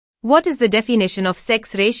What is the definition of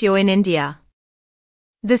sex ratio in India?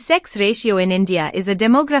 The sex ratio in India is a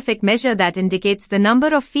demographic measure that indicates the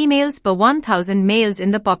number of females per 1,000 males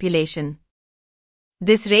in the population.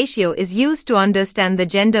 This ratio is used to understand the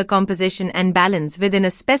gender composition and balance within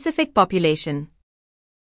a specific population.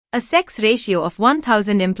 A sex ratio of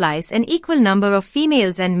 1,000 implies an equal number of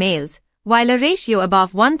females and males, while a ratio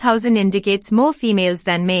above 1,000 indicates more females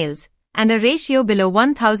than males, and a ratio below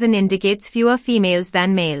 1,000 indicates fewer females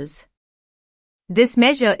than males. This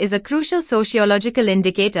measure is a crucial sociological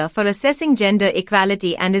indicator for assessing gender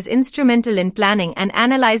equality and is instrumental in planning and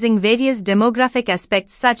analyzing various demographic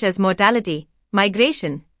aspects such as mortality,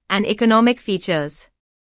 migration, and economic features.